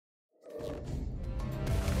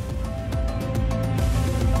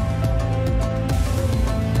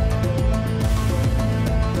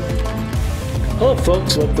Hello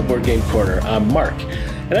folks, welcome to Board Game Corner. I'm Mark,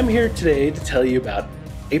 and I'm here today to tell you about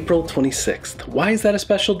April 26th. Why is that a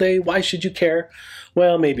special day? Why should you care?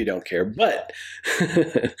 Well, maybe you don't care, but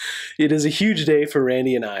it is a huge day for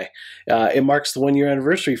Randy and I. It marks the 1-year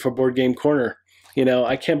anniversary for Board Game Corner. You know,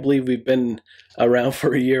 I can't believe we've been around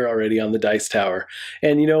for a year already on the Dice Tower.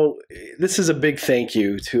 And, you know, this is a big thank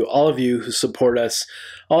you to all of you who support us,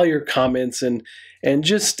 all your comments, and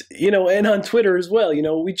just, you know, and on Twitter as well. You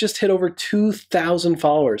know, we just hit over 2,000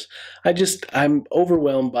 followers. I'm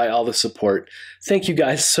overwhelmed by all the support. Thank you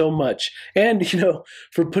guys so much. And, you know,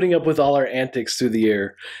 for putting up with all our antics through the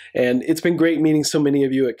year. And it's been great meeting so many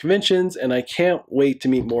of you at conventions, and I can't wait to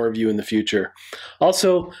meet more of you in the future.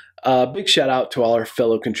 Also, big shout out to all our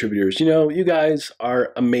fellow contributors. You know, you guys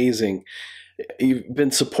are amazing. You've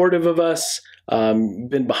been supportive of us,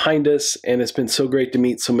 been behind us, and it's been so great to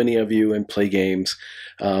meet so many of you and play games.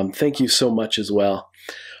 Thank you so much as well.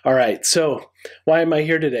 All right, so why am I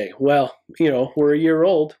here today? Well, you know, we're a year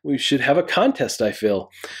old. We should have a contest, I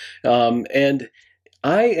feel. And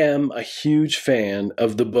I am a huge fan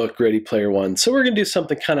of the book Ready Player One. So we're going to do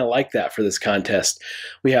something kind of like that for this contest.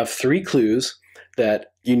 We have 3 clues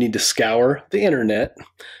that you need to scour the internet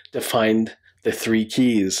to find the 3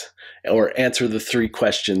 keys or answer the 3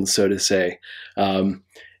 questions, so to say.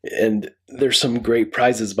 And there's some great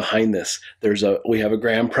prizes behind this. We have a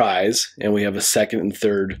grand prize, and we have a second and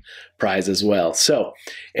third prize as well. So,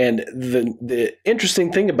 and the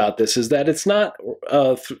interesting thing about this is that it's not,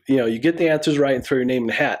 you know, you get the answers right and throw your name in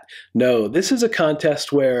the hat. No, this is a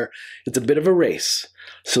contest where it's a bit of a race.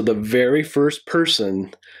 So the very first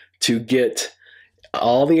person to get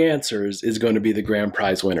all the answers is going to be the grand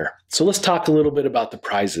prize winner. So let's talk a little bit about the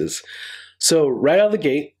prizes. So right out of the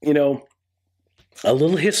gate, you know, a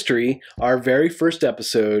little history. Our very first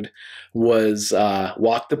episode was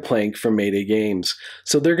Walk the Plank from Mayday Games.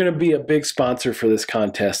 So they're going to be a big sponsor for this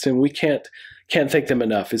contest, and we can't thank them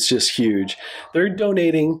enough. It's just huge. They're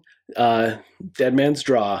donating Dead Man's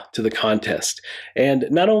Draw to the contest, and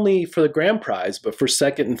not only for the grand prize, but for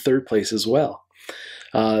second and third place as well.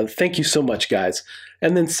 Thank you so much, guys.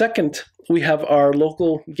 And then second, we have our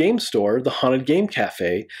local game store, the Haunted Game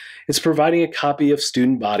Cafe. It's providing a copy of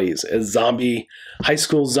Student Bodies, a high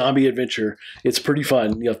school zombie adventure. It's pretty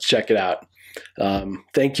fun. You'll have to check it out.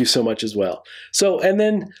 Thank you so much as well. So, and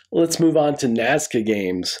then let's move on to Nazca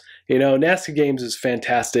Games. You know, Nazca Games is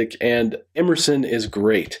fantastic, and Emerson is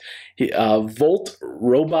great. Volt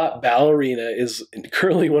Robot Ballerina is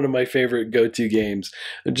currently one of my favorite go-to games.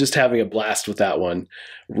 I'm just having a blast with that one.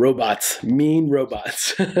 Robots, mean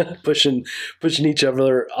robots, pushing each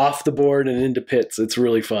other off the board and into pits. It's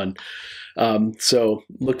really fun. So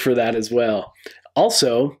look for that as well.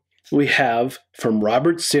 Also, we have from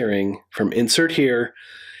Robert Searing from Insert Here.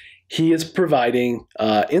 He is providing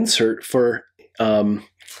insert for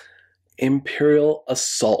Imperial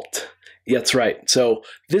Assault. That's right. So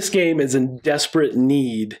this game is in desperate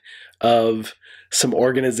need of some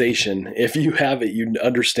organization. If you have it, you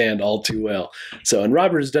understand all too well. So, and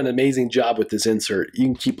Robert has done an amazing job with this insert. You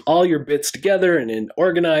can keep all your bits together and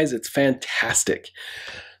organize. It's fantastic.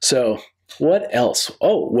 So what else?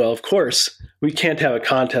 Oh, well, of course, we can't have a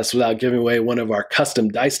contest without giving away one of our custom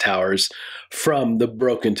dice towers from the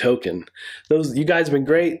Broken Token. You guys have been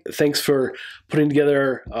great. Thanks for putting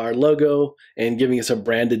together our logo and giving us a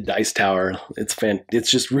branded dice tower.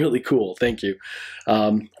 It's just really cool. Thank you.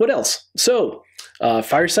 What else? So,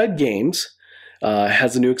 Fireside Games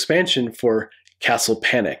has a new expansion for Castle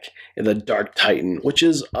Panic in the Dark Titan, which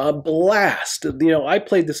is a blast. You know, I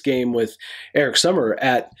played this game with Eric Summer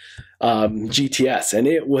at GTS,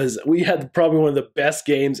 and we had probably one of the best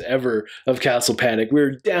games ever of Castle Panic. We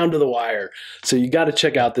were down to the wire. So you got to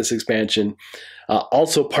check out this expansion.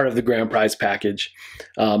 Also part of the grand prize package.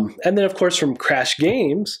 And then, of course, from Crash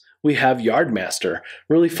Games, we have Yardmaster.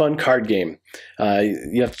 Really fun card game.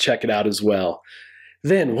 You have to check it out as well.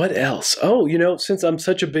 Then what else? Oh, you know, since I'm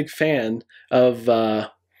such a big fan of the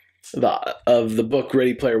book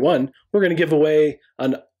Ready Player One, we're going to give away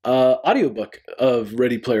an audiobook of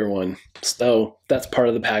Ready Player One. So that's part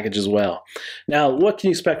of the package as well. Now, what can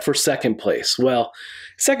you expect for second place? Well,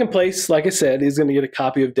 second place, like I said, is going to get a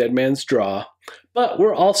copy of Dead Man's Draw, but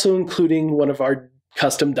we're also including one of our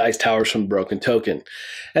custom dice towers from Broken Token.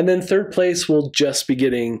 And then third place will just be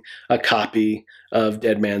getting a copy of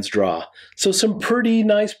Dead Man's Draw. So some pretty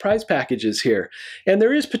nice prize packages here. And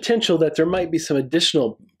there is potential that there might be some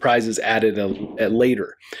additional prizes added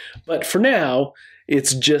later. But for now,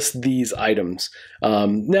 it's just these items.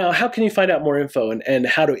 Now, how can you find out more info and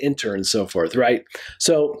how to enter and so forth, right?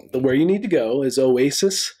 So where you need to go is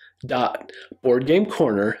Oasis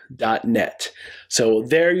www.boardgamecorner.net. So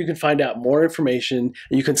there you can find out more information.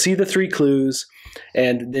 You can see the 3 clues,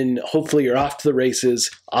 and then hopefully you're off to the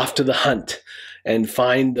races, off to the hunt, and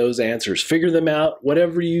find those answers. Figure them out,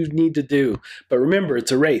 whatever you need to do. But remember,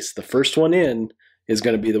 it's a race. The first one in is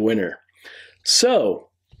going to be the winner. So,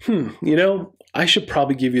 I should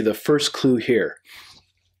probably give you the first clue here.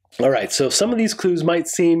 All right, so some of these clues might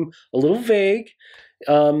seem a little vague.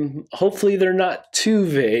 Hopefully they're not too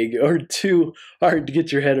vague or too hard to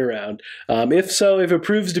get your head around. If so, if it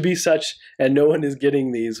proves to be such and no one is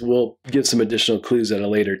getting these, we'll give some additional clues at a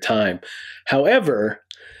later time. However,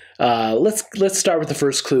 let's start with the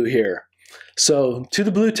first clue here. So, to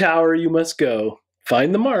the blue tower you must go,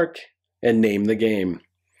 find the mark, and name the game.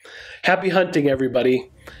 Happy hunting,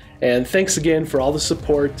 everybody, and thanks again for all the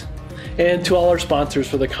support, and to all our sponsors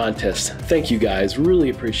for the contest. Thank you guys, really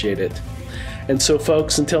appreciate it. And so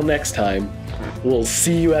folks, until next time, we'll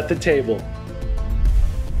see you at the table.